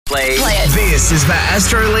Play it. This is the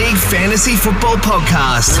Astro League Fantasy Football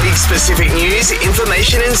Podcast. League-specific news,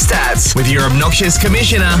 information and stats with your obnoxious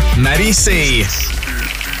commissioner, Matty C.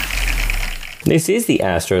 This is the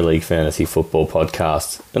Astro League Fantasy Football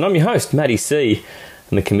Podcast, and I'm your host, Matty C.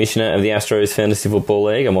 I'm the commissioner of the Astros Fantasy Football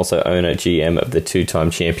League. I'm also owner, GM of the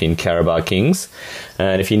two-time champion Carabao Kings.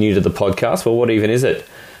 And if you're new to the podcast, well, what even is it?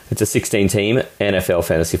 It's a 16-team NFL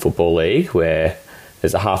Fantasy Football League where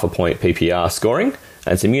there's a half a point PPR scoring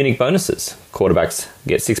and some unique bonuses. Quarterbacks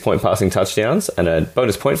get 6-point passing touchdowns and a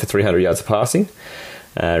bonus point for 300 yards of passing.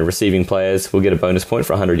 Receiving players will get a bonus point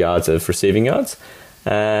for 100 yards of receiving yards.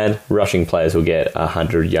 And rushing players will get a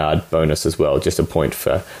 100-yard bonus as well, just a point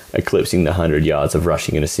for eclipsing the 100 yards of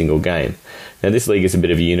rushing in a single game. Now, this league is a bit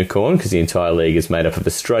of a unicorn because the entire league is made up of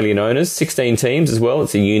Australian owners, 16 teams as well.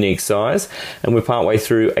 It's a unique size, and we're partway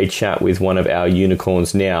through a chat with one of our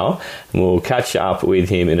unicorns now, and we'll catch up with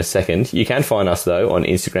him in a second. You can find us, though, on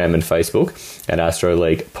Instagram and Facebook at Astro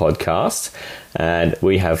League Podcast. And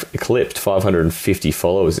we have eclipsed 550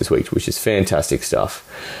 followers this week, which is fantastic stuff.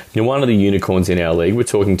 You know, one of the unicorns in our league we're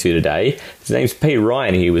talking to today, his name's Pete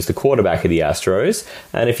Ryan. He was the quarterback of the Astros.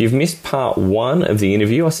 And if you've missed part one of the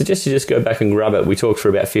interview, I suggest you just go back and grab it. We talked for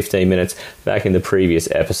about 15 minutes back in the previous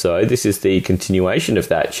episode. This is the continuation of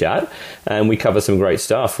that chat, and we cover some great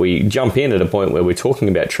stuff. We jump in at a point where we're talking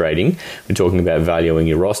about trading. We're talking about valuing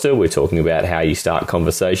your roster. We're talking about how you start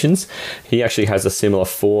conversations. He actually has a similar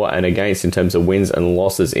for and against in terms of wins and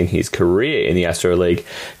losses in his career in the Astro League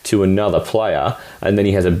to another player, and then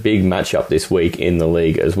he has a big matchup this week in the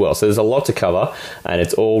league as well. So there's a lot to cover, and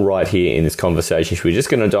it's all right here in this conversation. So we're just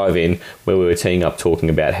going to dive in where we were teeing up talking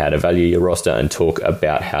about how to value your roster and talk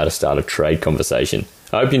about how to start a trade conversation.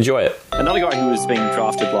 I hope you enjoy it. Another guy who was being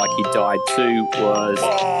drafted like he died too was...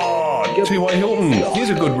 T.Y. Hilton. He's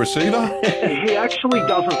a good receiver. He actually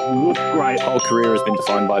doesn't look great. Whole career has been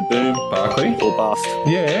defined by boom, Barkley. or bust,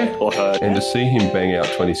 Yeah. or hurt. And to see him bang out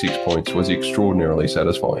 26 points was extraordinarily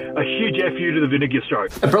satisfying. A huge FU to the vinegar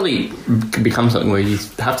stroke. It probably could become something where you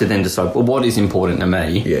have to then decide, well, what is important to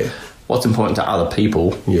me? Yeah. What's important to other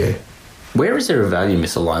people? Yeah. Where is there a value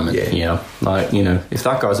misalignment? Yeah. You know, like, you know, if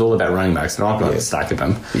that guy's all about running backs, then I've got Yeah. a stack of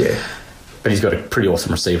them. Yeah. But he's got a pretty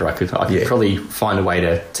awesome receiver. I could Yeah. probably find a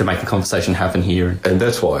way to make a conversation happen here. And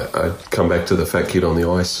that's why I come back to the fat kid on the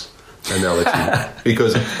ice analogy.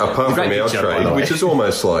 Because apart from Great our picture, by trade, the way. which is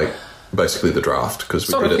almost like basically the draft, because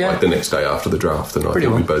we Sort did of, it yeah. like the next day after the draft, and I Pretty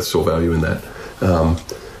think we well. both saw value in that. Other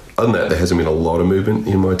than that, there hasn't been a lot of movement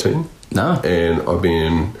in my team. No. And I've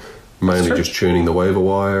been mainly true. just churning the waiver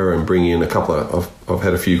wire and bringing in a couple of... I've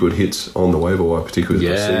had a few good hits on the waiver wire, particularly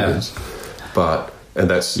with Yeah. receivers. And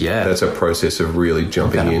that's Yeah. a process of really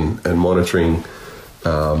jumping Okay. in and monitoring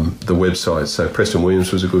the website. So Preston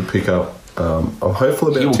Williams was a good pickup. I'm hopeful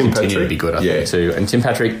about He will Tim continue Patrick. to be good, I think, too. And Tim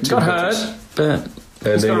Patrick got hurt, but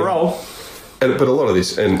he's got a roll. But a lot of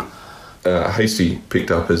this, and Hasty picked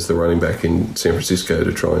up as the running back in San Francisco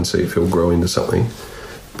to try and see if he'll grow into something.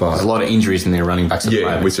 But There's a lot of injuries in their running backs at the Yeah,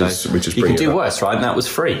 moment. which so is you can bringing it do up. worse, right? And that was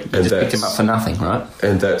free. You just picked him up for nothing, right?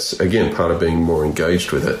 And that's, again, part of being more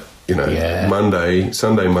engaged with it. You know, Yeah.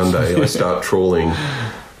 Sunday, Monday, I start trawling,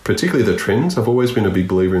 particularly the trends. I've always been a big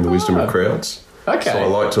believer in the wisdom of crowds. Okay. So I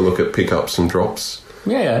like to look at pickups and drops.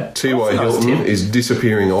 Yeah. T.Y. That's a nice Hilton tip. is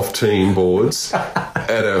disappearing off team boards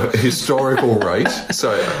at a historical rate. So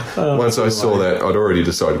once I saw that, I'd already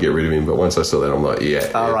decided to get rid of him. But once I saw that, I'm like, yeah,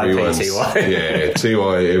 R.I.P. everyone's- T.Y.. Yeah,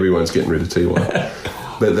 T.Y., everyone's getting rid of T.Y.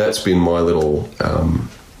 But that's been my little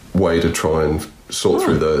way to try and sort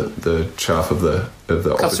through the chaff of the Cut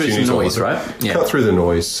through opportunities. some noise, I like. right? Yeah. Cut through the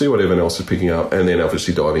noise, see what everyone else is picking up, and then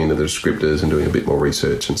obviously diving into the descriptors and doing a bit more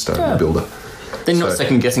research and starting to build a... Then not So-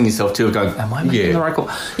 second guessing yourself too, of going, am I making Yeah. the right call?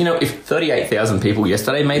 You know, if 38,000 people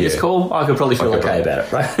yesterday made this Yeah. call, I could probably feel Okay, okay right. about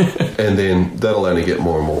it, right? And then that'll only get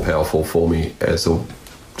more and more powerful for me as the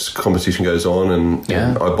competition goes on, and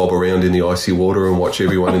I bob around in the icy water and watch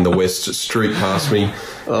everyone in the West street past me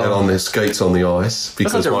out on their skates on the ice,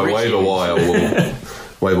 because such a my rich waiver image.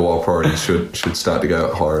 wire priorities should start to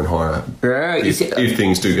go higher and higher Right. if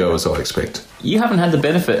things do go as I expect. You haven't had the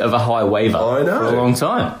benefit of a high waiver I know. for a long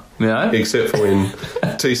time, you know? Except for when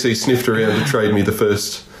TC sniffed around to trade me the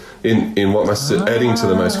first in what must adding to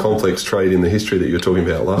the most complex trade in the history that you were talking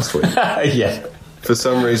about last week. Yeah. For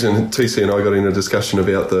some reason, TC and I got in a discussion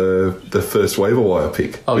about the first waiver wire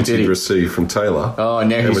pick, Oh, which did he'd he? received from Taylor. Oh,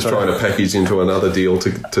 now and he's was trying to package into another deal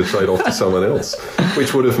to trade off to someone else,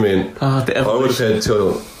 which would have meant Oh, the I would have had to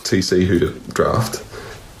tell TC who to draft,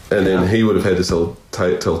 and then he would have had to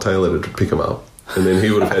tell Taylor to pick him up, and then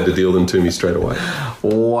he would have had to deal them to me straight away.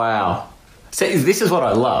 Wow. So this is what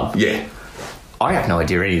I love. Yeah. I have no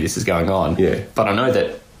idea any of this is going on. Yeah. But I know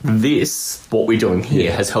that this, what we're doing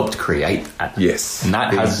here, has helped create that. Yes. And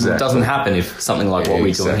that doesn't happen if something like what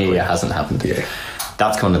we're doing here hasn't happened. Yeah.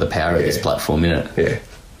 That's kind of the power of this platform, isn't it?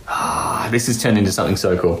 Yeah. This has turned into something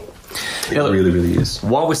so cool. It really, really is.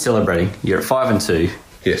 While we're celebrating, you're at 5-2.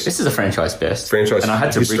 Yes. This is a franchise best. Franchise and I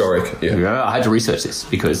had to historic. I had to research this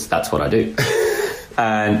because that's what I do.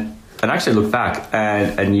 and actually look back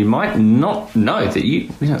and you might not know that you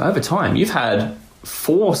know over time you've had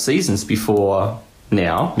 4 seasons before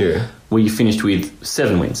now where you finished with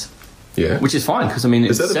 7 wins. Yeah. Which is fine because I mean,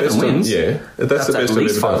 it's 7 wins. That's the best at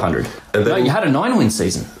least 500. And then, no, you had a 9-win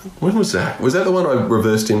season. When was that? Was that the one I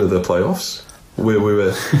reversed into the playoffs? Where we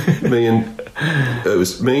were, it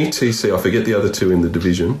was me, TC, I forget the other 2 in the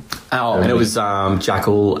division. Oh, and it was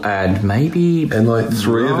Jackal and maybe and like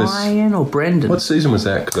 3 of us. Ryan or Brendan. What season was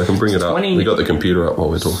that? Because I can bring it up. We got the computer up while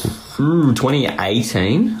we're talking.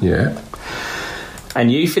 2018. Yeah. And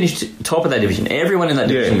you finished top of that division. Everyone in that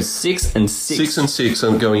division was 6-6. 6-6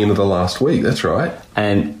 and going into the last week. That's right.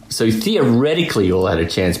 And so theoretically, you all had a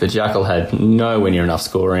chance, but Jackal had nowhere near enough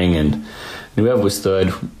scoring, and whoever was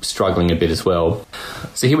third struggling a bit as well.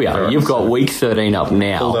 So here we are. Right, You've got week 13 up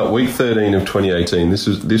now. Pulled up week 13 of 2018.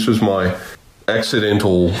 This was my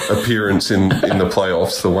accidental appearance in the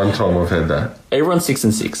playoffs. The one time I've had that. Everyone's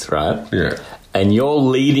 6-6, right? Yeah. And you're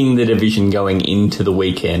leading the division going into the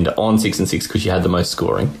weekend on 6-6 because you had the most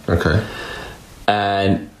scoring. Okay.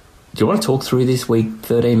 And do you want to talk through this week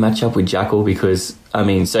 13 matchup with Jackal? Because, I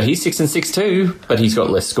mean, so he's 6-6 too, but he's got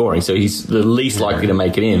less scoring, so he's the least likely to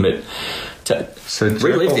make it in. But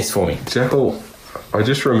relive this for me. Jackal, I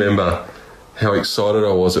just remember how excited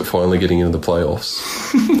I was at finally getting into the playoffs,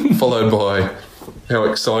 followed by how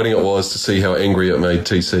exciting it was to see how angry it made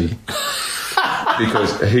TC.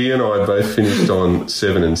 Because he and I both finished on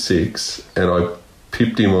 7-6, and I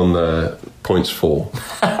pipped him on the points fall.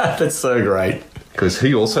 That's so great. Because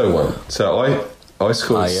he also won. So I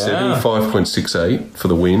scored 75.68 for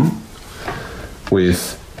the win,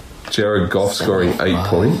 with Jared Goff scoring 8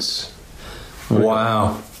 points.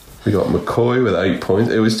 Wow. We got McCoy with 8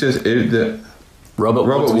 points. It was just... Robert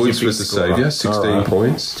Woods was the saviour, 16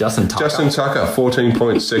 points. Justin Tucker, 14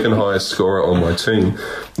 points, second highest scorer on my team.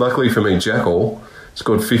 Luckily for me, Jackal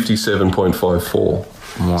scored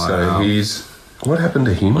 57.54. Wow. So he's... What happened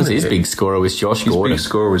to him? His big scorer was Josh Gordon. His big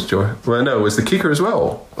scorer was Josh... Well, no, it was the kicker as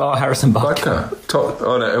well. Oh, Harrison Butker.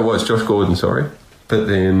 Oh, no, it was Josh Gordon, sorry. But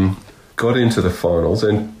then got into the finals,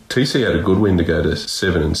 and TC had a good win to go to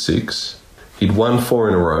 7-6. He'd won 4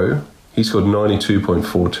 in a row. He scored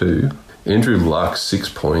 92.42. Andrew Luck, 6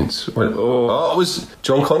 points. It was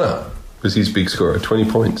John Connor was his big scorer,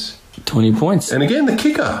 20 points. 20 points. And again, the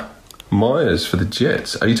kicker, Myers for the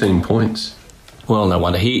Jets, 18 points. Well, no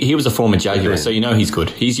wonder. He was a former Jaguar, so you know he's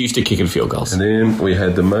good. He's used to kicking field goals. And then we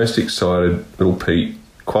had the most excited little Pete,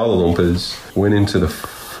 Kuala Lumpur's, went into the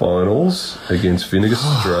finals against Vinegar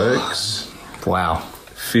Strokes. Wow.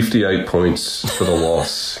 58 points for the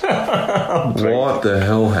loss. What the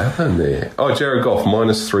hell happened there? Oh, Jared Goff,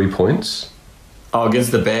 minus 3 points. Oh,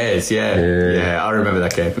 against the Bears, yeah. I remember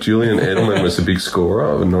that game. Julian Edelman was the big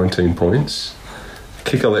scorer with 19 points.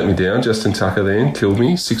 Kicker let me down. Justin Tucker then killed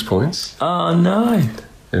me, 6 points. Oh, no.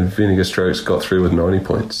 And Vinegar Strokes got through with 90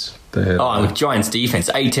 points. They had, and with Giants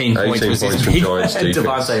defense, 18 points was his big Giants defense.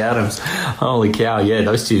 Devontae Adams. Holy cow, yeah,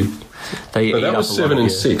 those two. But that was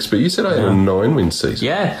 7-6, but you said I had a 9-win season.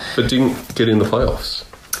 Yeah. But didn't get in the playoffs.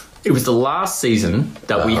 It was the last season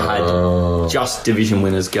that we had just division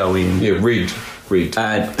winners go in. Yeah, rigged.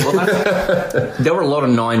 There were a lot of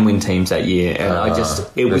 9-win teams that year, and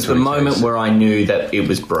it was the moment where I knew that it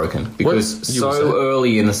was broken. Because so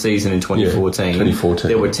early in the season in 2014,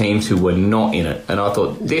 there were teams who were not in it, and I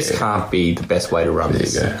thought, this can't be the best way to run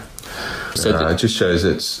this. There you go. So it just shows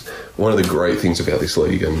it's one of the great things about this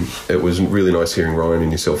league, and it was really nice hearing Ryan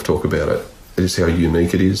and yourself talk about it. Just how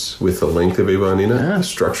unique it is with the length of everyone in it, the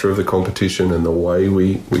structure of the competition, and the way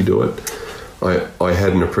we do it. I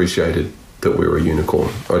hadn't appreciated that we were a unicorn.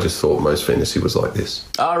 I just thought most fantasy was like this.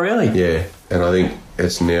 Oh, really? Yeah. And I think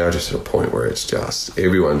it's now just at a point where it's just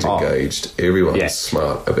everyone's engaged, everyone's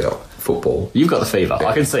smart about football. You've got the fever.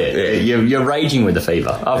 I can see it. Yeah. You're raging with the fever.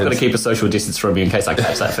 I've got to keep a social distance from you in case I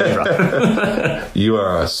catch that fever. You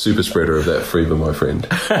are a super spreader of that fever, my friend.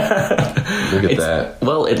 Look at that.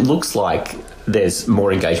 Well, it looks like there's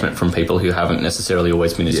more engagement from people who haven't necessarily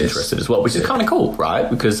always been as interested as well, which is kind of cool, right?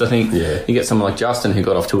 Because I think you get someone like Justin who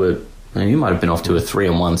got off to he might have been off to a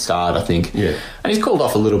 3-1 start, I think. Yeah. And he's called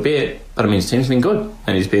off a little bit, but I mean, his team's been good.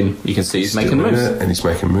 And you can see he's making moves. And he's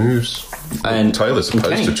making moves. And Taylor's a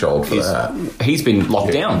poster child for that. He's been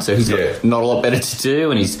locked down, so he's got not a lot better to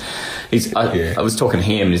do. And I was talking to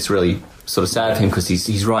him, and it's really sort of sad for him because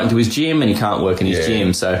he's right into his gym and he can't work in his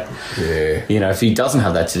gym. So, if he doesn't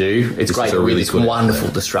have that to do, it's great. It's a wonderful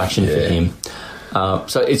distraction for him.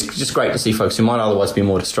 So it's just great to see folks who might otherwise be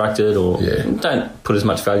more distracted or don't put as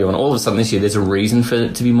much value on. All of a sudden this year, there's a reason for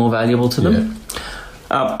it to be more valuable to them.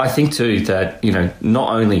 I think too that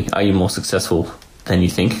not only are you more successful than you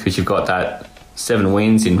think because you've got that 7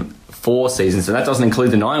 wins in 4 seasons, and that doesn't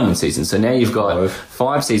include the 9-win season. So now you've got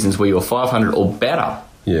 5 seasons where you're 500 or better.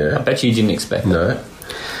 Yeah, I bet you didn't expect that.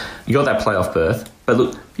 You got that playoff berth, but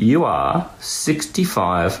look, you are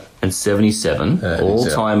 65 and 77 all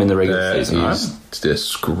time in the regular season. That is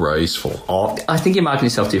disgraceful. I think you're marking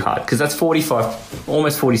yourself too hard because that's 45,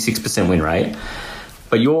 almost 46% win rate.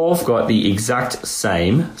 But you've got the exact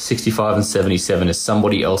same 65 and 77 as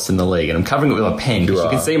somebody else in the league. And I'm covering it with a pen because you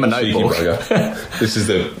can see my notebook.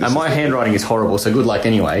 And my handwriting is horrible, so good luck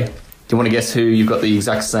anyway. Do you want to guess who you've got the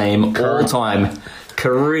exact same all-time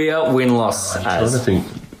career win-loss as? I'm trying to think.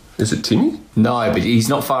 Is it Timmy? No, but he's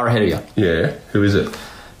not far ahead of you. Yeah. Who is it?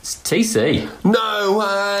 It's TC. No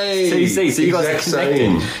way! TC. So you guys are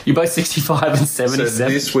connected. You're both 65 and 77. So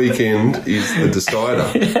this weekend is the decider.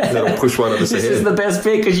 That'll push one of us ahead. This is the best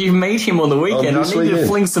bit because you meet him on the weekend. I need you to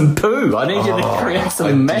fling some poo. I need you to create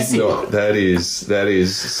some messy. That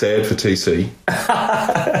is sad for TC.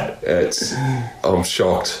 I'm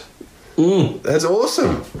shocked. That's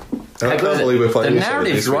awesome. I can't believe we're playing. The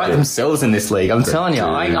narratives write themselves in this league. I'm telling you,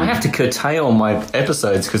 I have to curtail my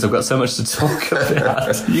episodes because I've got so much to talk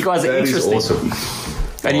about. You guys are interesting. That is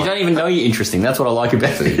awesome. And you don't even know you're interesting. That's what I like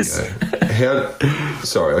about this.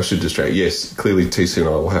 Sorry, I should distract. Yes, clearly TC and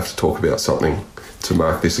I will have to talk about something to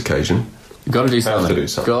mark this occasion. Got to do something.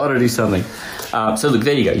 Got to do something. So look,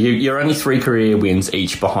 there you go. You're only 3 career wins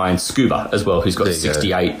each behind Scuba as well, who's got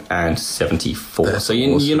 68 and 74. That's so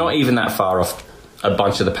you're not even that far off a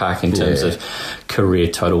bunch of the pack in terms of career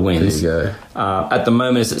total wins. There you go. At the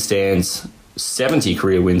moment, as it stands, 70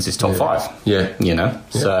 career wins is top 5. Yeah.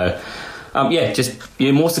 So. Just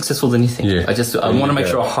you're more successful than you think. Yeah. I want to make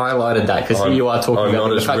sure I highlighted that because here you are talking about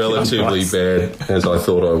not as relatively bad as I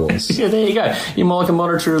thought I was. Yeah, there you go. You're more like a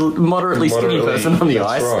moderately skinny person on the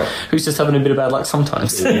ice who's just having a bit of bad luck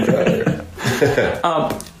sometimes. There you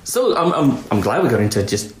go. So I'm glad we got into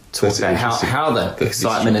just talk about how the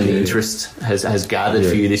excitement and the interest has gathered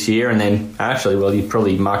for you this year, and then actually, you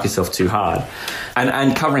probably mark yourself too hard.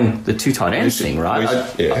 And covering the 2 tight ends thing, right?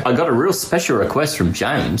 I got a real special request from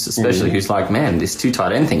James, especially who's like, man, this 2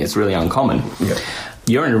 tight end thing is really uncommon. Yeah.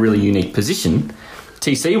 You're in a really unique position.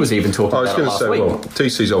 TC was even talking about it last week.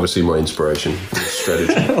 TC's obviously my inspiration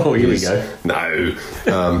strategy. Here we go. No.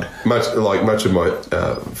 Much of my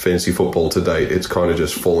fantasy football to date, it's kind of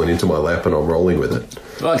just fallen into my lap and I'm rolling with it.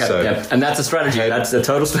 Okay, so and that's a strategy. That's a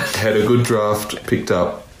total strategy. Had a good draft, picked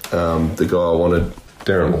up the guy I wanted,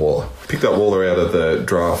 Darren Waller. Picked up Waller out of the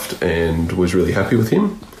draft and was really happy with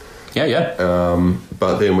him. Yeah.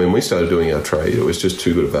 But then when we started doing our trade, it was just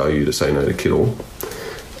too good a value to say no to Kittle.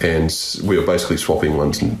 And we were basically swapping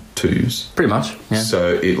 1s and 2s. Pretty much, yeah.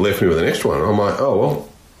 So it left me with an extra one. I'm like,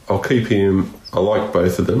 I'll keep him. I like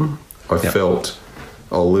both of them. I felt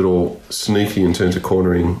a little sneaky in terms of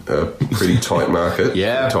cornering a pretty tight market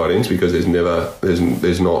for tight ends because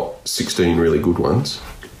there's not 16 really good ones.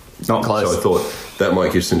 Not close. So I thought that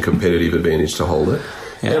might give some competitive advantage to hold it.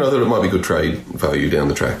 Yeah. And I thought it might be good trade value down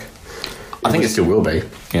the track. I think it still will be.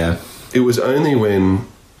 Yeah. It was only when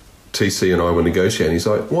TC and I were negotiating, he's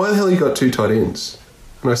like, why the hell you got 2 tight ends?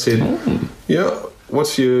 And I said, why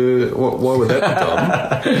would that be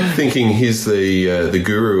done? Thinking he's the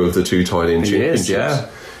guru of the 2 tight end championships. Yeah.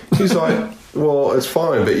 He's like, well, it's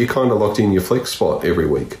fine, but you're kind of locked in your flex spot every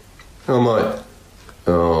week. And I'm like,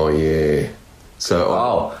 oh, yeah.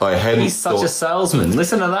 So I hadn't. He's such a salesman.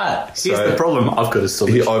 Listen to that. Here's the problem. I've got a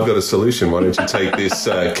solution. I've got a solution. Why don't you take this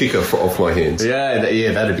kicker off my hands? Yeah,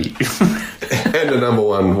 that'd be. And a number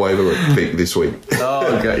 1 waiver pick this week.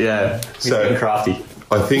 Oh, God, yeah. He's been crafty.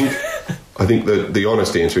 I think that the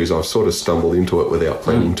honest answer is I've sort of stumbled into it without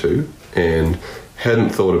planning to, and hadn't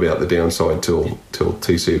thought about the downside till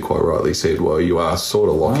TC quite rightly said, well, you are sort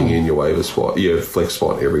of locking in your waiver spot, your flex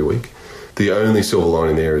spot every week. The only silver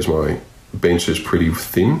lining there is my bench is pretty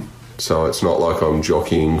thin, so it's not like I'm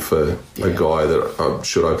jockeying for a guy that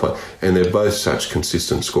should I play. And they're both such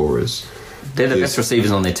consistent scorers. They're the best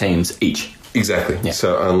receivers on their teams each. Exactly. Yeah.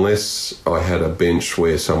 So unless I had a bench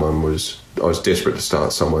where I was desperate to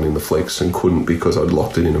start someone in the flex and couldn't because I'd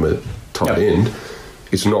locked it in a tight end,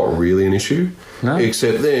 it's not really an issue. No.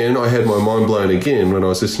 Except then I had my mind blown again when I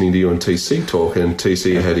was listening to you and TC talk, and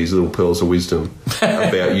TC had his little pearls of wisdom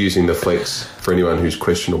about using the flex for anyone who's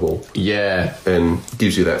questionable. Yeah. And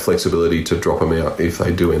gives you that flexibility to drop them out if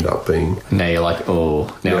they do end up being... Now you're like,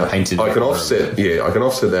 I painted... I can offset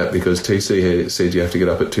that because TC said you have to get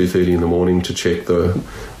up at 2:30 in the morning to check the...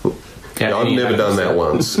 Yeah, I've never done that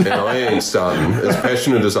once, and I ain't starting. As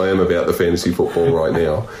passionate as I am about the fantasy football right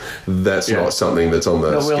now, that's not something that's on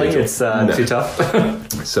the schedule. It's too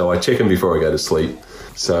tough. So I check them before I go to sleep.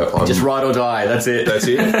 So I'm just ride or die. That's it. That's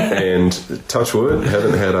it. And touch wood,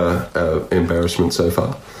 haven't had a embarrassment so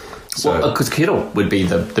far. So because Kittle would be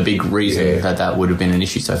the big reason that would have been an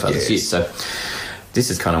issue so far this year. So this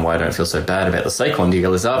is kind of why I don't feel so bad about the Saquon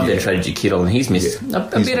deal. As I've then traded you Kittle, and he's missed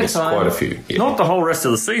a bit of time. Quite a few. Yeah. Not the whole rest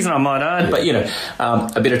of the season, I might add, but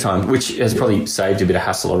a bit of time, which has probably saved a bit of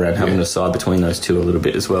hassle around having to decide between those two a little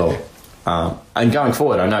bit as well. And going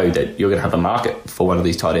forward, I know that you're going to have a market for one of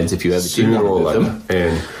these tight ends if you ever do want them.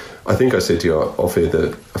 And I think I said to you off air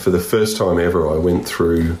that for the first time ever, I went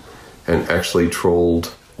through and actually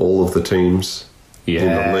trawled all of the teams in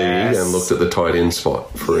the league and looked at the tight end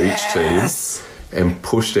spot for each team. And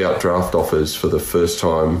pushed out draft offers for the first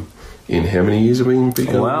time in how many years have we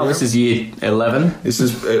been? Wow, this is year 11.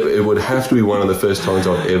 It would have to be one of the first times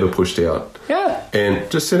I've ever pushed out. Yeah.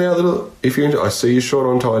 And just send out if you're I see you short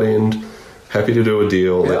on tight end, happy to do a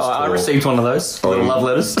deal. Yeah, I received one of those little love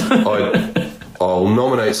letters. I'll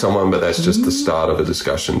nominate someone, but that's just the start of a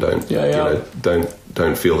discussion. Don't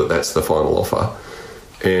feel that that's the final offer.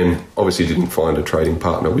 And obviously didn't find a trading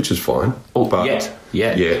partner, which is fine.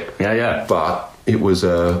 Yeah. But it was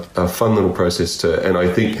a fun little process and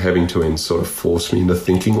I think having to end sort of forced me into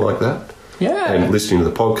thinking like that. Yeah. And listening to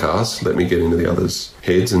the podcast let me get into the others'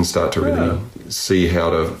 heads and start to really see how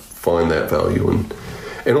to find that value and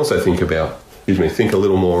also think a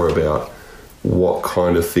little more about what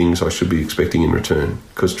kind of things I should be expecting in return.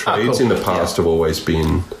 Because trades in the past have always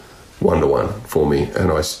been 1-to-1 for me,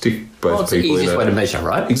 and I stick both people in. It's the easiest way to measure,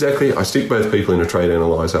 right? Exactly. I stick both people in a trade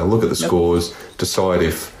analyzer, look at the scores, decide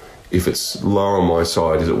if it's lower on my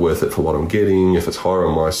side, is it worth it for what I'm getting? If it's higher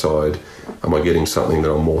on my side, am I getting something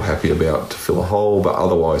that I'm more happy about to fill a hole? But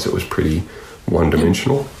otherwise, it was pretty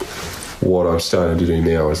one-dimensional. What I'm starting to do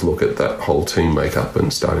now is look at that whole team makeup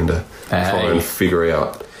and starting to try and figure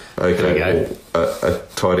out, okay, a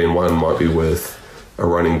tight end 1 might be worth a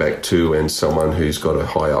running back 2 and someone who's got a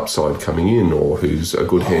high upside coming in or who's a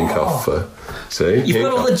good handcuff for... See? You've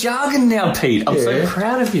got all the jargon now, Pete. I'm so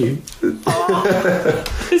proud of you.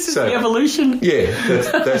 This is the evolution. Yeah,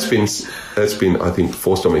 that's been I think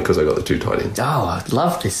forced on me because I got the 2 tight ends. Oh, I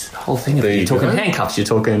love this whole thing. You're talking handcuffs. You're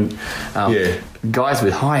talking guys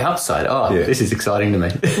with high upside. This is exciting to me.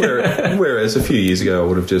 Whereas a few years ago I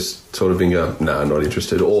would have just sort of been going, no, not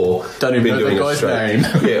interested, or don't even know the guy's name.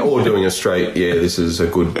 or doing a straight. Yeah, this is a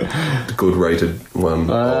good rated one.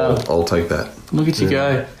 I'll take that. Look at you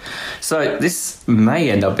go. So this may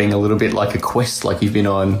end up being a little bit like a quest like you've been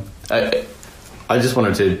on. I just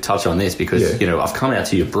wanted to touch on this because, I've come out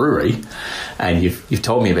to your brewery and you've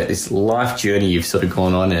told me about this life journey you've sort of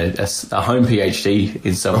gone on, a home PhD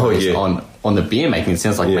in some ways on the beer making. It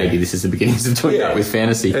sounds like maybe this is the beginnings of doing that with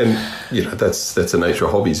fantasy. And, that's the nature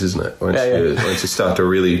of hobbies, isn't it? Once you start to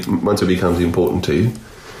really, once it becomes important to you,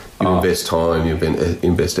 you invest time, you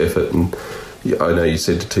invest effort. And I know you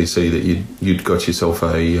said to TC that you'd got yourself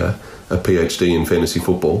a PhD in fantasy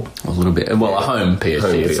football. A little bit. Well, a home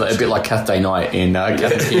PhD. It's like a bit like Cath Day Night in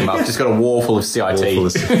Cath Team Up. Just got a wall full of CIT.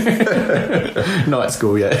 Night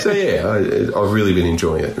school, So, I've really been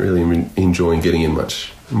enjoying it. Really enjoying getting in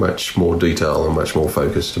much more detail and much more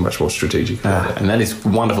focused and much more strategic. And that is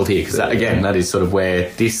wonderful to hear because, that is sort of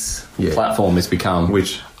where this platform has become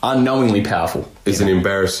unknowingly powerful. It's an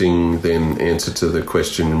embarrassing then answer to the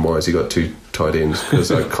question, why has he got 2 tight ends? Because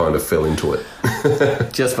I kind of fell into it.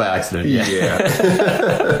 Just by accident,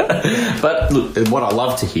 But look, what I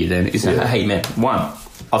love to hear then is, hey man, 1,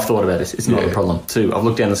 I've thought about this, it's not a problem. 2, I've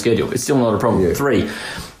looked down the schedule, it's still not a problem. 3,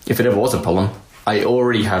 if it ever was a problem, I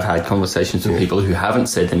already have had conversations with people who haven't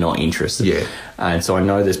said they're not interested. And so I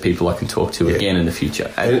know there's people I can talk to again in the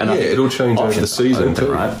future. And it'll change over the season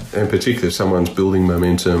too. Right? And particularly if someone's building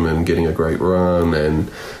momentum and getting a great run and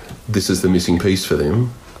this is the missing piece for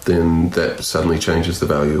them, then that suddenly changes the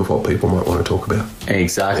value of what people might want to talk about.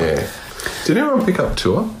 Exactly. Did anyone pick up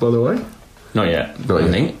Tua, by the way? Not yet.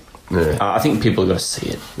 I think people have got to see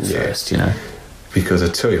it first, Because I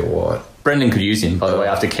tell you what, Brendan could use him, by the way,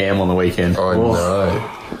 after Cam on the weekend. I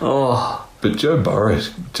know. But Joe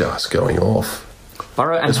Burrow's just going off.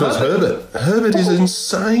 Burrow and Herbert is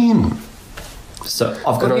insane. So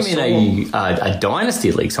I've got him in a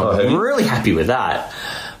dynasty league, so I'm really happy with that.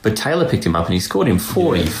 But Taylor picked him up and he scored him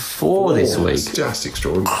 44 this week. It's just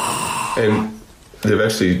extraordinary. And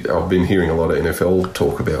I've been hearing a lot of NFL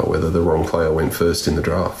talk about whether the wrong player went first in the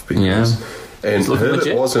draft. Because, and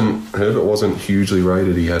Herbert wasn't hugely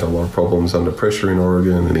rated. He had a lot of problems under pressure in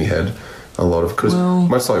Oregon, and he had a lot of... Because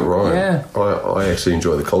much like Ryan, I actually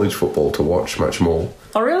enjoy the college football to watch much more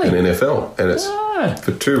than NFL. And it's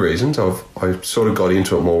for two reasons. I sort of got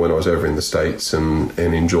into it more when I was over in the States and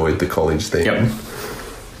enjoyed the college then. Yep.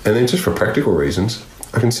 And then just for practical reasons,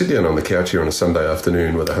 I can sit down on the couch here on a Sunday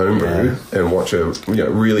afternoon with a homebrew and watch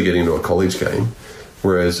really get into a college game,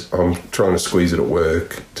 whereas I'm trying to squeeze it at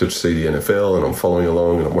work to see the NFL, and I'm following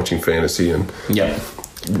along and I'm watching fantasy. And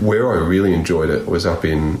where I really enjoyed it was up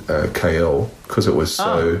in KL, because it was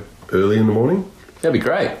so early in the morning. That'd be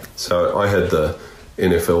great. So I had the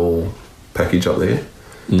NFL package up there,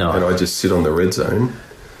 and I just sit on the red zone,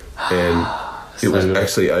 and it was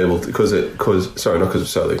actually able to, because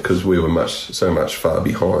we were so much far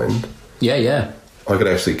behind. I could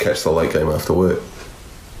actually catch the late game after work.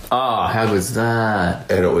 Oh, how good's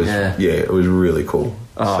that? And it was it was really cool.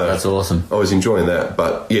 Oh, so that's awesome. I was enjoying that,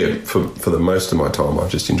 but for the most of my time, I've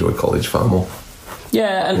just enjoyed college far more.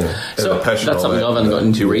 Yeah, and so that's something I've only gotten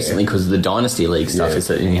into recently because of the Dynasty League stuff. Is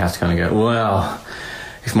that you have to kind of go, well,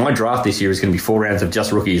 if my draft this year is going to be 4 rounds of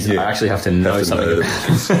just rookies, I actually have to know something about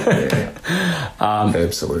it.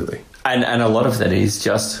 Absolutely. And a lot of that is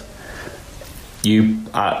just you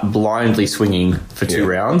are blindly swinging for 2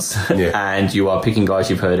 rounds, and you are picking guys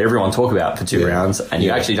you've heard everyone talk about for 2 rounds, and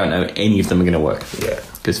you actually don't know any of them are going to work.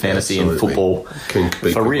 Because fantasy and football,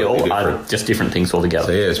 for real, are just different things altogether.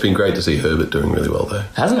 So it's been great to see Herbert doing really well, though.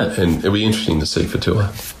 Hasn't it? And it'll be interesting to see for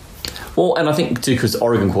Tua. Well, and I think, too, because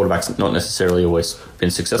Oregon quarterbacks not necessarily always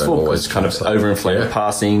been successful, because kind of overinflated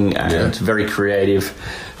passing and very creative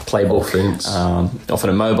playbook. Often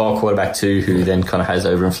a mobile quarterback, too, who then kind of has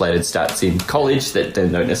overinflated stats in college that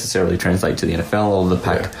then don't necessarily translate to the NFL, or the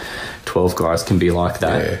Pac-12 guys can be like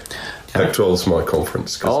that. Pac-12 is my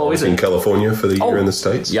conference, because I was in California for the year in the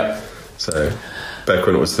States. So back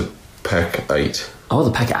when it was the Pac-8. Oh,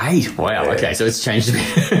 the Pac-8. Wow, okay, so it's changed a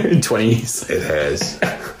bit in 20 years. It has.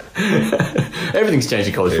 Everything's changed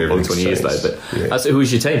in college football in 20 years, though. But so who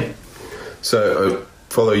was your team? So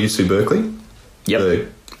I follow UC Berkeley, the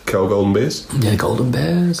Cal Golden Bears. Yeah, Golden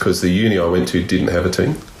Bears. Because the uni I went to didn't have a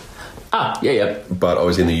team. But I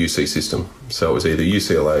was in the UC system, so it was either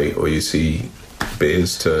UCLA or UC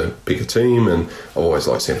Bears to pick a team, and I always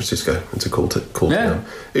liked San Francisco. It's a cool town.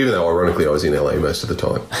 Even though, ironically, I was in LA most of the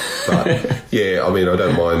time. But I mean, I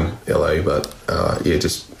don't mind LA, but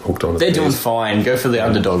just hooked on it. They're doing fine. Go for the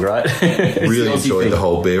underdog, right? Really enjoyed the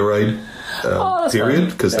whole Bear Raid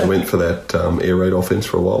period, because they went for that air raid offense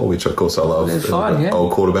for a while, which of course I love. They're fun,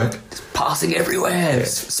 old quarterback. It's passing everywhere.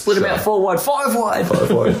 Split them out 4 wide, 5 wide.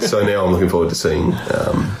 5 wide. So now I'm looking forward to seeing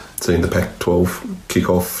the Pac-12 kick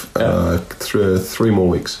off through 3 more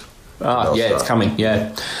weeks. It's coming,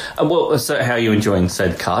 well, so how are you enjoying, say,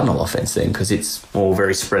 the Cardinal offense then? Because it's all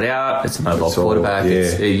very spread out. It's a mobile quarterback.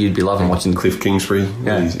 You'd be loving watching Cliff Kingsbury.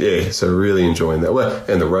 So really enjoying that. Well,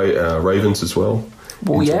 and the Ravens as well.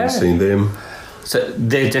 Well, seeing them. So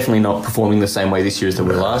they're definitely not performing the same way this year as they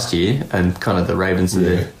were last year, and kind of the Ravens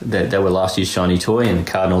they were last year's shiny toy, and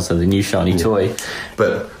the Cardinals are the new shiny toy.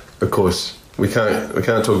 But of course, we can't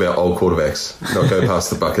talk about old quarterbacks, not go past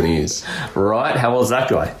the Buccaneers. Right? How old's that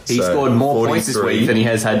guy? He scored more points this week than he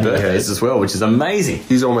has had birthdays as well, which is amazing.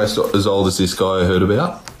 He's almost as old as this guy I heard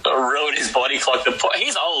about. Ruined his body clock.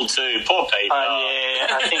 He's old too. Poor Pete.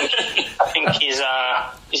 I think he's.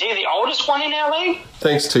 Is he the oldest one in our league?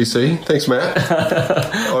 Thanks, TC. Thanks, Matt.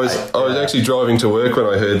 I was actually driving to work when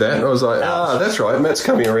I heard that, and I was like, that's right, Matt's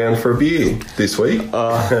coming around for a beer this week.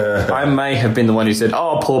 I may have been the one who said,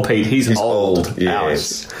 poor Pete, he's old.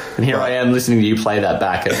 Yes. And here I am listening to you play that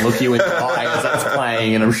back and look you in the eye as that's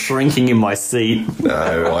playing, and I'm shrinking in my seat. No,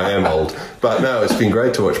 I am old. But no, it's been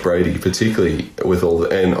great to watch Brady, particularly with all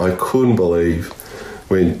and I couldn't believe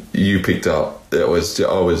when you picked up, I was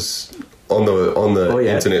on the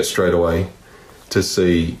internet straight away to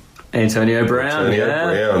see Antonio Brown.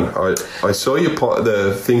 I saw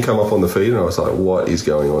the thing come up on the feed, and I was like, what is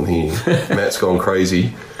going on here? Matt's gone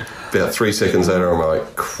crazy. About 3 seconds later, I'm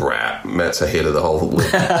like, crap, Matt's ahead of the whole league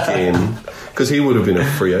again. Because he would have been a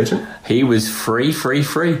free agent. He was free.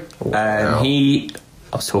 Wow. And I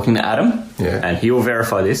was talking to Adam, and he will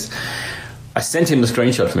verify this. I sent him the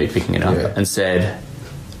screenshot of me picking it up and said,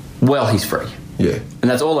 well, he's free. Yeah. And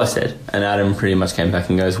that's all I said. And Adam pretty much came back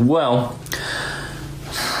and goes, well,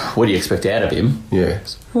 what do you expect out of him? Yeah.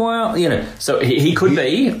 Well, so he could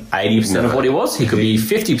be 80% of what he was. He could be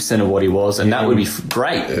 50% of what he was, and that would be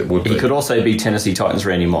great. It would be. He could also be Tennessee Titans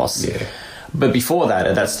Randy Moss. Yeah. But before that,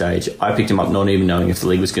 at that stage, I picked him up not even knowing if the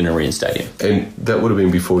league was going to reinstate him. And that would have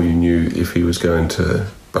been before you knew if he was going to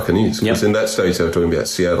Buccaneers. Because in that stage, they were talking about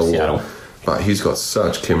Seattle. But he's got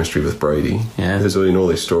such chemistry with Brady. Yeah. There's been all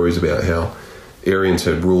these stories about how Arians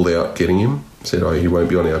had ruled out getting him. Said, he won't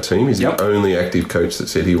be on our team. He's the only active coach that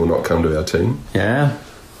said he will not come to our team. Yeah.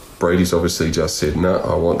 Brady's obviously just said, no,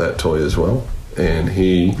 I want that toy as well. And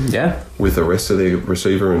he, with the rest of their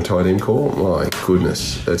receiver and tight end core, my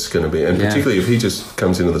goodness, that's going to be... And particularly if he just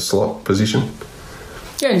comes into the slot position.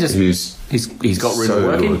 Yeah, and just he's got room to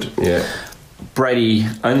work good. in. Yeah. Brady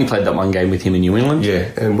only played that one game with him in New England. Yeah,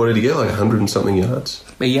 and what did he get, 100 and something yards?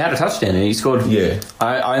 But he had a touchdown and he scored... Yeah.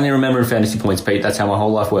 I only remember in fantasy points, Pete. That's how my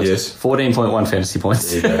whole life works. Yes. 14.1 fantasy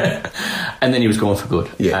points. And then he was gone for good.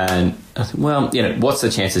 Yeah. And I thought, what's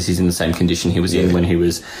the chances he's in the same condition he was in when he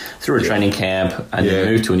was through a training camp and then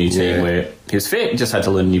moved to a new team where he was fit, just had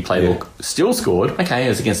to learn a new playbook, still scored. Okay, it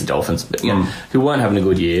was against the Dolphins, but who weren't having a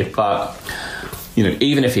good year. But...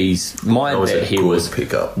 even if he's... My bet here was,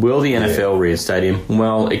 will the NFL reinstate him?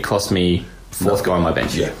 Well, it cost me fourth guy on my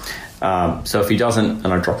bench. Yeah. So if he doesn't,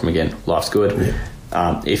 and I drop him again, life's good.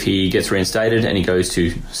 Yeah. If he gets reinstated and he goes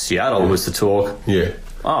to Seattle, was the talk. Yeah.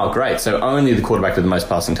 Oh, great. So only the quarterback with the most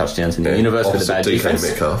passing touchdowns in the universe with a bad defense.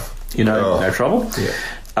 Metcalf. No trouble.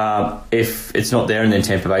 Yeah. If it's not there and then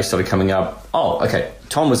Tampa Bay started coming up, okay,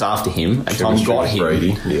 Tom was after him and Tom got him.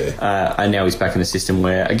 Brady, and now he's back in a system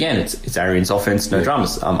where, again, it's Arians' offense, no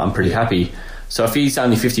dramas. I'm pretty happy. So if he's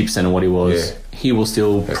only 50% of what he was, he will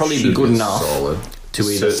still probably be good enough to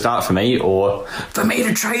either start for me or for me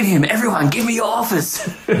to trade him. Everyone, give me your offers.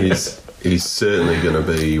 He's certainly going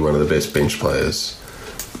to be one of the best bench players.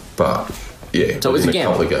 But... yeah, so it was a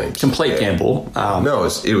gamble. Couple of games. Complete gamble. No,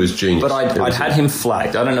 it was genius. But I'd had him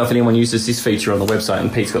flagged. I don't know if anyone uses this feature on the website,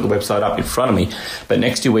 and Pete's got the website up in front of me. But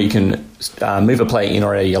next to where you can move a player in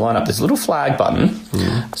or out of your lineup, there's a little flag button.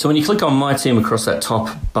 Mm. So when you click on My Team across that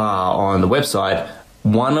top bar on the website,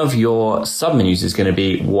 one of your sub-menus is going to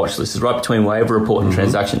be watch list. It's right between waiver report and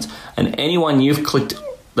transactions. And anyone you've clicked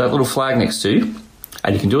that little flag next to,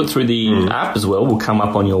 and you can do it through the app as well, will come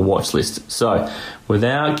up on your watch list. So,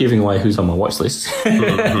 without giving away who's on my watch list,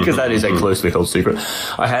 because that is a closely held secret,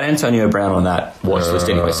 I had Antonio Brown on that watch list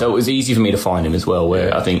anyway, so it was easy for me to find him as well,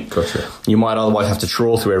 where I think you might otherwise have to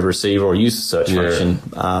trawl through every receiver or use the search function.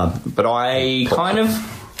 But I kind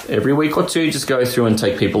of, every week or two, just go through and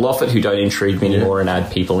take people off it who don't intrigue me anymore and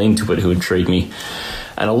add people into it who intrigue me.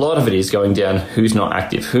 And a lot of it is going down who's not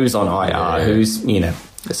active, who's on IR, who's,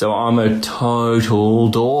 So I'm a total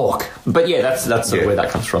dork. But that's sort of where that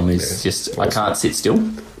comes from, is just I can't sit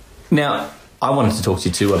still. Now, I wanted to talk to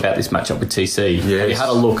you too about this matchup with TC. Yes. Have you had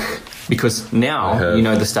a look? Because now,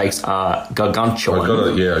 the stakes are gargantuan. I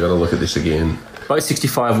got to look at this again. Both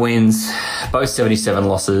 65 wins, both 77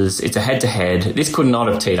 losses. It's a head-to-head. This could not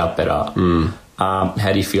have teed up better.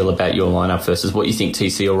 How do you feel about your lineup versus what you think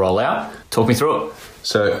TC will roll out? Talk me through it.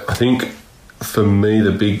 So I think for me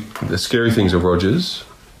the scary things are Rodgers.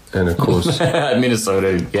 And of course,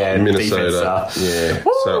 Minnesota. Defense,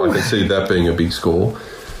 So I can see that being a big score.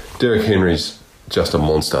 Derrick Henry's just a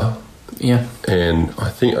monster. Yeah. And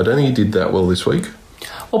I don't think he did that well this week.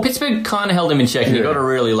 Well, Pittsburgh kind of held him in check and he got a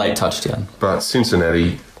really late touchdown. But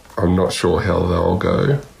Cincinnati, I'm not sure how they'll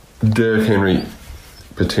go. Derrick Henry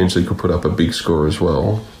potentially could put up a big score as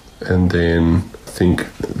well. And then I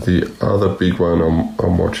think the other big one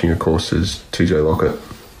I'm watching, of course, is TJ Lockett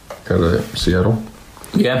out of Seattle.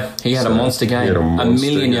 Yeah, he had a monster game. A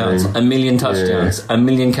million yards, a million touchdowns, a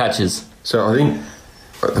million catches. So I think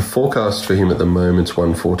the forecast for him at the moment's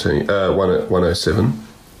 107.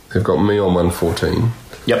 They've got me on 114.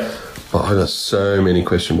 Yep. But I've got so many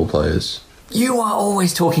questionable players. You are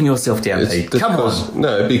always talking yourself down, Pete. Come on.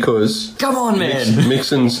 No, because... Come on, man.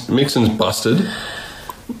 Mixon's busted.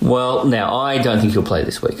 Well, now, I don't think he'll play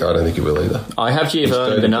this week. I don't think he will either. I have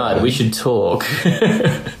Giovanni Bernard. We should talk.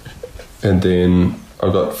 And then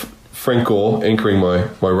I've got Frank Gore anchoring my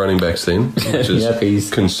running backs then, which is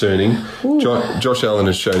concerning. Josh Allen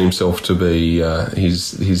has shown himself to be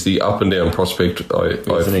he's the up and down prospect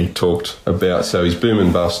I've talked about. So he's boom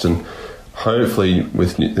and bust, and hopefully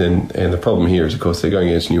and the problem here is, of course, they're going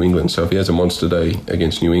against New England. So if he has a monster day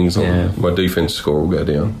against New England, my defense score will go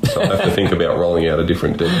down. So I have to think about rolling out a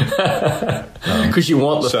different deck. Because you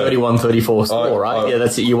want the 31-34 score, right?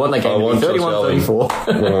 That's it. You want that game to be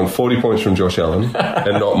 31-34. I want 40 points from Josh Allen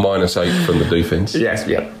and not -8 from the defense. Yes,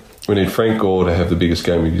 yeah. Frank Gore to have the biggest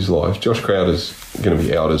game of his life. Josh Crowder's going to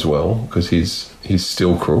be out as well because he's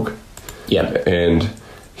still crook. Yeah. And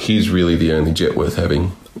he's really the only jet worth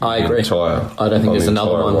having. I agree. I don't think there's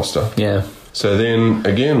another one. Roster. Yeah. So then,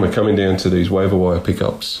 again, we're coming down to these waiver wire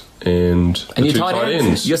pickups and your tight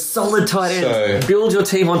ends. Your solid tight ends. So, build your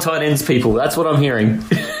team on tight ends, people. That's what I'm hearing.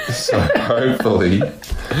 So hopefully,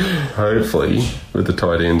 with the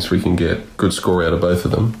tight ends, we can get good score out of both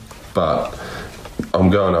of them. But I'm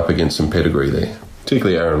going up against some pedigree there,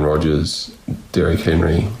 particularly Aaron Rodgers, Derrick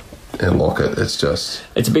Henry, and Lockett. It's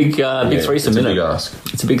a big threesome, isn't it? It's a big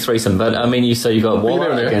ask. It's a big threesome. But I mean, you got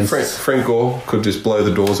Waller against Frank Gore could just blow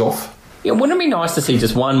the doors off. Yeah, wouldn't it be nice to see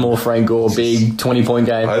just one more Frank Gore big 20-point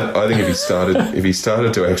game? I think if he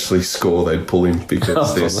started to actually score, they'd pull him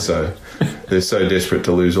because they're so desperate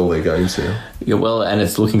to lose all their games now. Yeah, well, and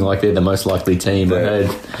it's looking like they're the most likely team. They're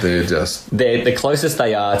the closest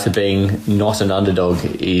they are to being not an underdog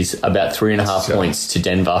is about 3.5 points to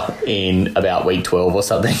Denver in about week 12 or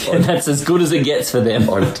something, and that's as good as it gets for them.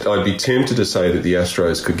 I'd be tempted to say that the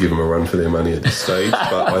Astros could give them a run for their money at this stage,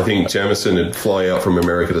 but I think Jamison would fly out from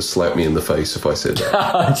America to slap me in the face if I said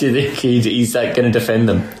that. Do you think he's going to defend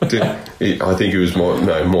them? I think he was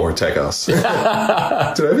more attack us. Did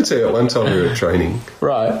I ever tell you at one time we were at training?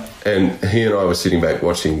 Right. And he and I were sitting back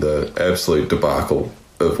watching the absolute debacle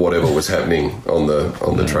of whatever was happening on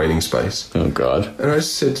the training space. Oh, God. And I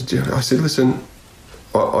said to Jim, listen,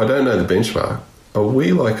 I don't know the benchmark. Are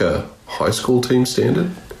we like a high school team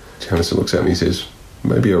standard? Jamison looks at me and says,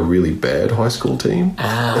 maybe a really bad high school team.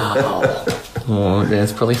 Oh,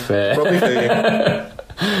 that's probably fair.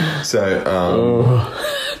 So,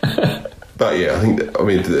 but yeah,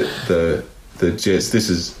 the Jets, this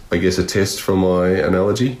is, I guess, a test from my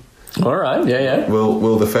analogy. All right, yeah.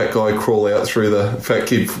 Will the fat guy fat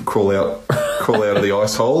kid crawl out of the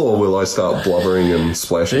ice hole, or will I start blubbering and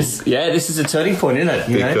splashing? This is a turning point, isn't it?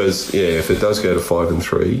 Because if it does go to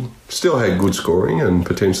 5-3, still had good scoring and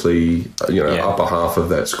potentially upper half of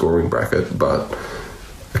that scoring bracket, but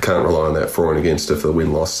I can't rely on that for and against if the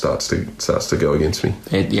win-loss starts to go against me.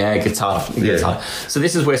 It gets harder. It gets harder. So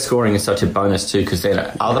this is where scoring is such a bonus too, because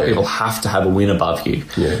then other people have to have a win above you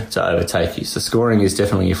to overtake you. So scoring is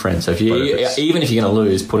definitely your friend. So even if you're going to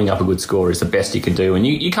lose, putting up a good score is the best you can do. And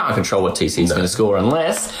you can't control what TC is going to score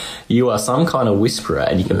unless you are some kind of whisperer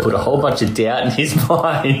and you can put a whole bunch of doubt in his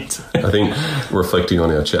mind. I think reflecting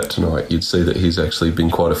on our chat tonight, you'd see that he's actually been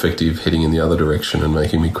quite effective heading in the other direction and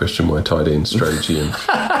making me question my tight end strategy. And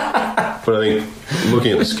but I think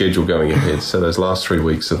looking at the schedule going ahead, so those last 3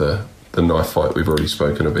 weeks of the knife fight we've already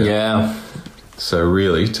spoken about. Yeah. So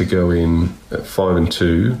really, to go in at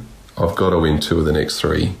 5-2, I've got to win 2 of the next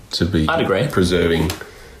 3 to be preserving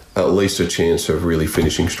at least a chance of really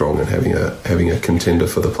finishing strong and having a contender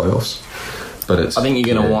for the playoffs. But I think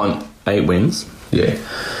you're going to want 8 wins. Yeah.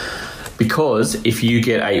 Because if you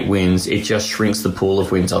get 8 wins, it just shrinks the pool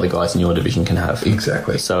of wins other guys in your division can have.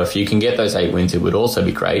 Exactly. So if you can get those 8 wins, it would also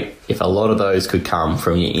be great if a lot of those could come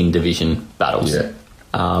from your in-division battles. Yeah.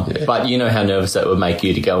 But you know how nervous that would make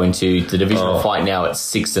you to go into the divisional fight now at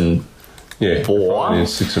 6-4.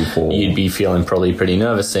 6-4. You'd be feeling probably pretty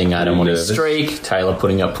nervous seeing Adam on his streak, Taylor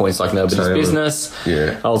putting up points like nobody's business.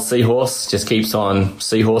 Yeah. Old Seahorse just keeps on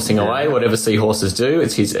seahorsing away, whatever seahorses do.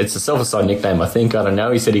 It's a self-assigned nickname, I think. I don't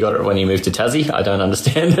know. He said he got it when he moved to Tassie. I don't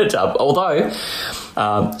understand it. Although,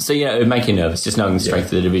 it would make you nervous just knowing the strength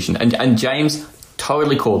of the division. And James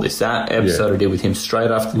totally called this. That episode I did with him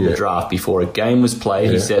straight after the draft, before a game was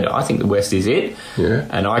played. He said, I think the West is it. Yeah.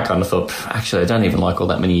 And I kind of thought, actually, I don't even like all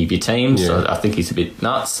that many of your teams, so I think he's a bit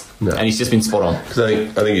nuts. No. And he's just been spot on. Because I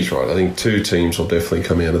think he's right. I think 2 teams will definitely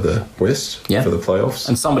come out of the West for the playoffs.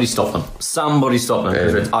 And somebody stop them.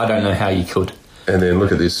 I don't know how you could. And then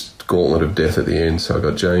look at this gauntlet of death at the end. So I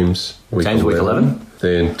got James week 11.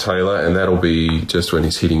 Then Taylor, and that'll be just when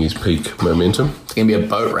he's hitting his peak momentum. It's going to be a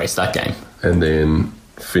boat race, that game. And then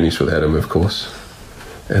finish with Adam, of course.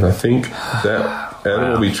 And I think that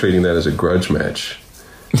Adam will be treating that as a grudge match.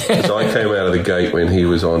 Because I came out of the gate when he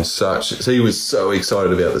was on he was so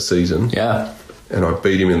excited about the season. Yeah. And I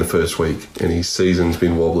beat him in the first week, and his season's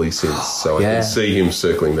been wobbly since. So I can see him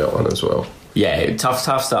circling that one as well. Yeah, tough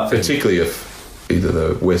stuff. Particularly if either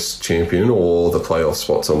the West champion or the playoff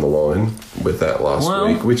spot's on the line with that last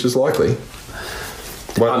week, which is likely.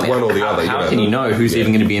 One or the other. How can you know who's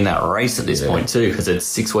even going to be in that race at this point too? Because it's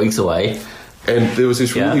 6 weeks away. And there was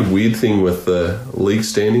this really weird thing with the league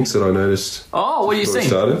standings that I noticed. Oh, what are you seeing?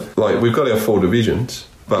 Started. Like, we've got our 4 divisions,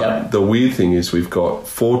 but the weird thing is we've got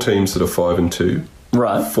 4 teams that are 5-2,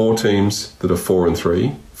 right? 4 teams that are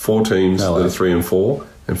 4-3, 4 teams that are 3-4,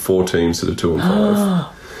 and 4 teams that are 2-5.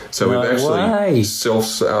 So we've actually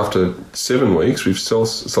after 7 weeks, we've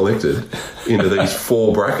self-selected into these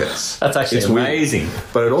 4 brackets. That's actually amazing. Weird.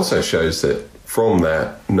 But it also shows that from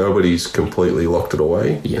that, nobody's completely locked it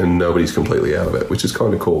away and nobody's completely out of it, which is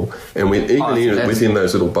kind of cool. And within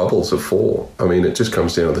those little bubbles of 4, I mean, it just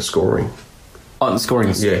comes down to the scoring. Oh, the scoring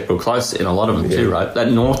is real close in a lot of them too, right?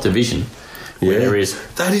 That North Division, where there is...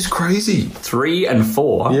 That is crazy. 3 and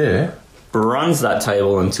 4 runs that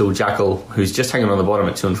table until Jackal, who's just hanging on the bottom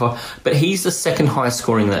at 2 and 5. But he's the second highest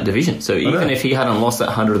scoring in that division. So even if he hadn't lost that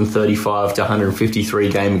 135 to 153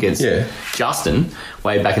 game against Justin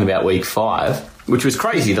way back in about week 5, which was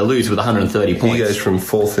crazy to lose with 130 points. He goes from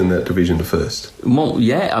 4th in that division to 1st. Well,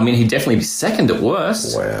 yeah, I mean, he'd definitely be 2nd at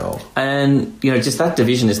worst. Wow. And, just that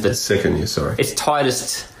division is the... 2nd, sorry. It's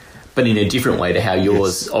tightest, but in a different way to how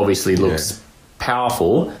yours obviously looks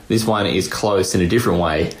powerful. This one is close in a different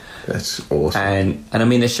way. That's awesome. And I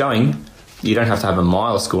mean, they're showing you don't have to have a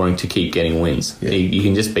mile of scoring to keep getting wins. Yeah. You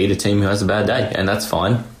can just beat a team who has a bad day, and that's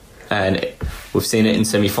fine. And we've seen it in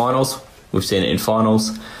semi-finals. We've seen it in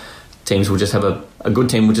finals. Teams will just have a good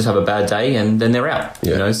team will just have a bad day, and then they're out.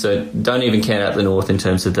 Yeah. So don't even count out the North in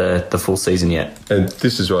terms of the full season yet. And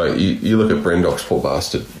this is right. You look at Brendock's, poor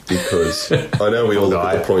bastard, because I know we all look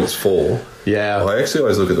at the points for. Yeah. I actually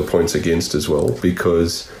always look at the points against as well,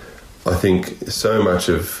 because I think so much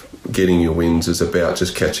of getting your wins is about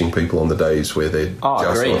just catching people on the days where they're just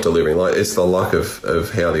not delivering. Like, it's the luck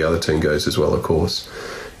of how the other team goes as well, of course.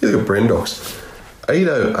 You look at Brendock's,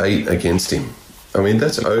 808 against him. I mean,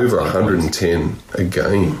 that's over 110 a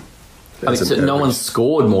game. I mean, no one's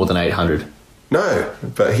scored more than 800. No,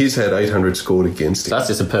 but he's had 800 scored against him. So that's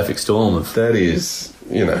just a perfect storm of... That is,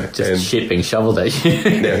 just shit being shoveled at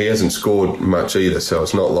you. Now, he hasn't scored much either, so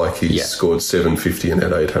it's not like he's scored 750 and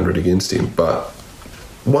had 800 against him, but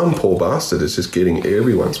one poor bastard is just getting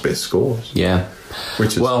everyone's best scores. Yeah.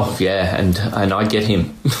 Which is... and I get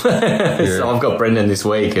him. So I've got Brendan this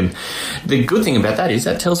week, and the good thing about that is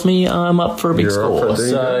that tells me I'm up for a big score.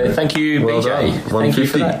 So thank you, BJ. Done.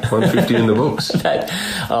 150, 150 in the books.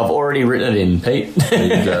 I've already written it in, Pete.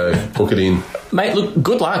 There you go. Book it in. Mate, look,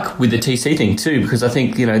 good luck with the TC thing too, because I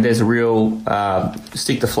think, there's a real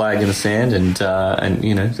stick the flag in the sand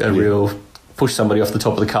and real push somebody off the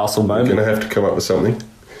top of the castle moment. You're going to have to come up with something.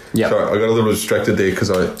 Yeah. Sorry, I got a little distracted there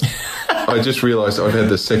because I just realised I've had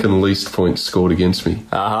the second least points scored against me.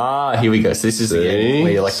 Ah, here we go. So this is again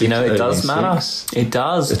where you're like, it does matter. It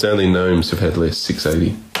does. It's only gnomes have had less,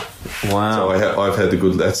 680. Wow. So I've had the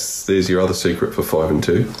good... There's your other secret for 5 and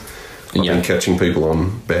 2. I've been catching people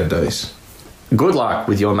on bad days. Good luck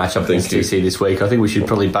with your matchup against TC this week. I think we should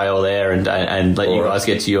probably bail there and let you guys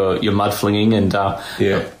get to your mud flinging and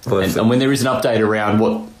when there is an update around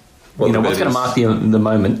what's going to mark the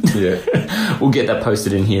moment, we'll get that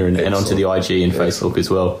posted in here and onto the IG and Facebook as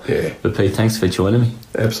well. Yeah. But Pete, thanks for joining me.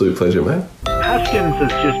 Absolute pleasure, mate. Haskins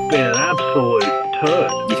has just been an absolute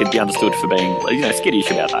turd. You could be understood for being, skittish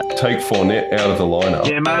about that. Take Fournette out of the lineup.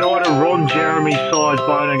 Yeah, mate, I had a Ron Jeremy-sized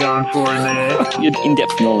boner going for him there. You had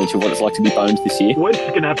in-depth knowledge of what it's like to be boned this year. We're just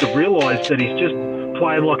going to have to realise that he's just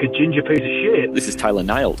playing like a ginger piece of shit. This is Taylor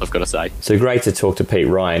nailed, I've got to say. So great to talk to Pete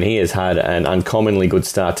Ryan. He has had an uncommonly good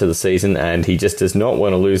start to the season and he just does not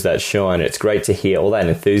want to lose that shine. It's great to hear all that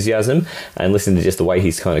enthusiasm and listen to just the way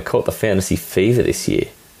he's kind of caught the fantasy fever this year.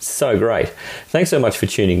 So great. Thanks so much for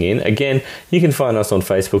tuning in. Again, you can find us on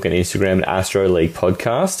Facebook and Instagram at Astro League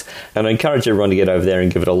Podcast. And I encourage everyone to get over there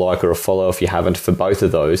and give it a like or a follow if you haven't for both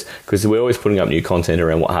of those, because we're always putting up new content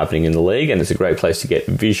around what's happening in the league, and it's a great place to get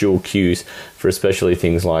visual cues for especially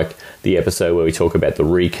things like the episode where we talk about the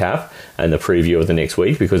recap and the preview of the next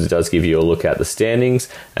week, because it does give you a look at the standings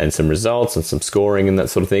and some results and some scoring and that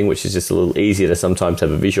sort of thing, which is just a little easier to sometimes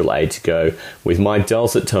have a visual aid to go with my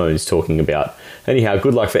dulcet tones talking about. Anyhow,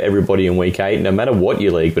 good luck for everybody in week 8, no matter what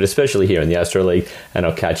your league, but especially here in the Astro League, and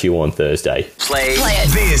I'll catch you on Thursday. Play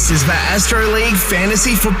it. This is the Astro League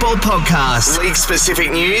Fantasy Football Podcast.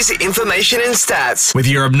 League-specific news, information and stats with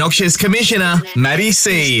your obnoxious commissioner, Matty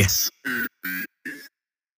C.